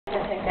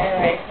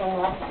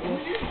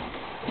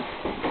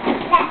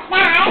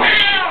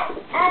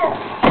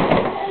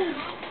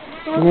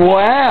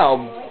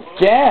Wow,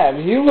 Gab,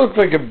 you look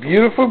like a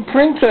beautiful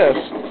princess.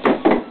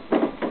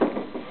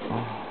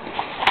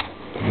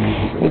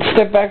 Let's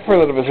step back for a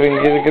little bit so we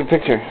can get a good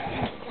picture.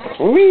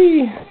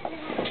 Whee!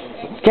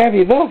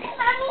 Gabby, look.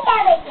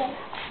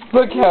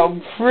 Look how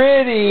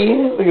pretty.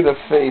 Look at the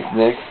face,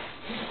 Nick.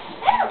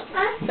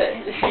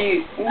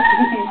 She's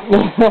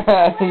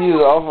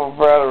awful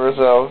proud of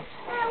herself.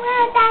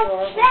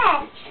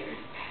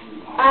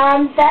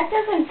 That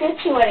doesn't fit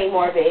you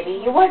anymore,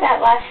 baby. You wore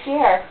that last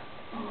year.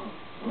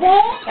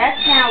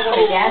 That's now one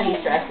of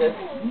Gabby's dresses.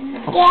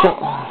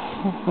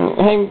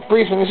 Hey,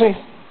 Brisa, let me see.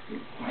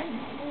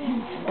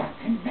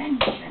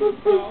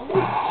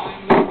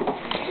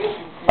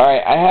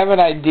 Alright, I have an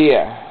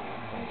idea.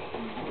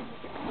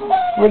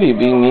 What are you,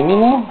 being Mimi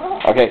now?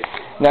 Okay,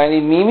 now I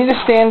need Mimi to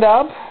stand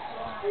up.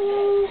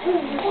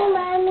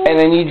 And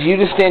I need you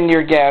to stand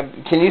near Gab.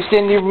 Can you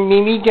stand near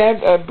Mimi,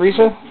 Gab,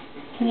 Brisa?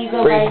 Can you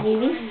go by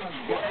Mimi?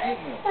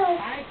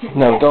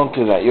 No, don't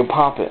do that. You'll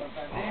pop it.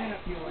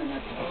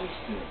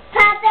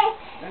 Pop it!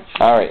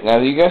 Alright, now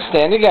you guys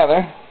stand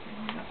together.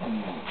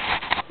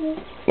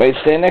 Wait,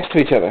 stand next to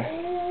each other.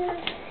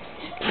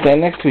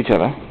 Stand next to each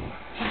other.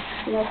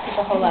 Next to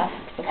the whole left.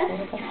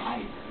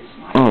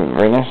 Oh,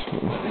 very nice.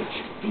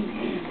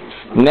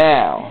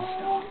 Now,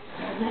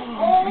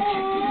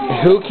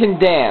 who can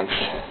dance?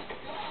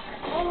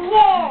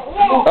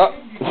 Oh.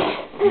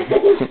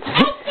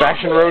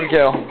 Fashion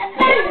roadkill.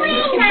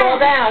 You fall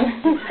down.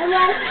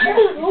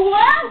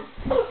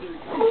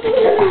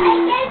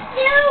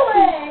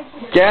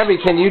 Gabby,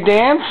 can you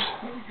dance?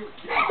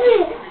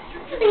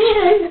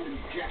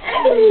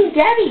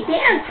 Gabby,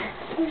 dance.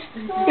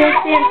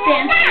 Dance.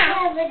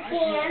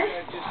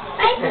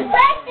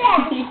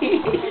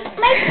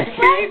 My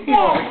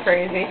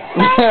crazy.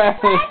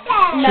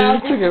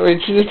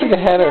 She just took a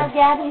header. Now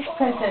Gabby's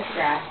princess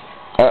dress.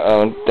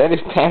 Uh-oh,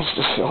 Daddy's pants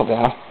just fell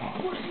down.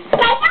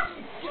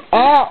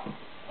 Ow!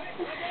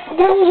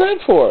 What was that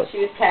for? She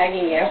was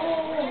tagging you.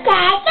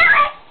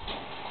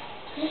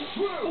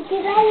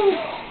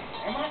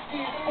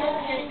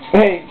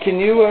 Hey, can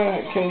you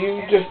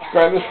just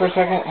grab this for a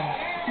second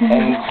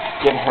and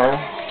get her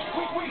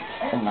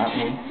and not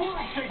me?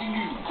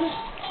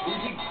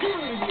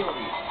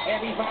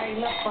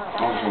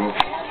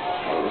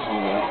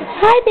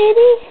 Hi,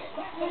 baby.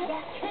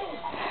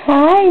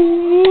 Hi.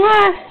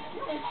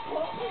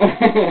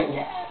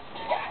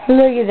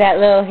 Look at that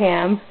little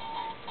ham.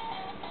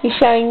 You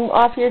showing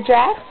off your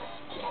dress?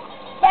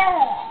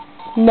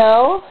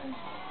 No?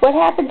 What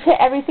happened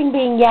to everything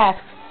being yes?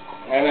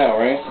 I know,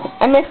 right?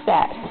 I missed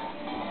that.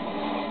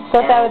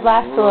 Thought that would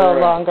last a little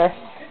longer.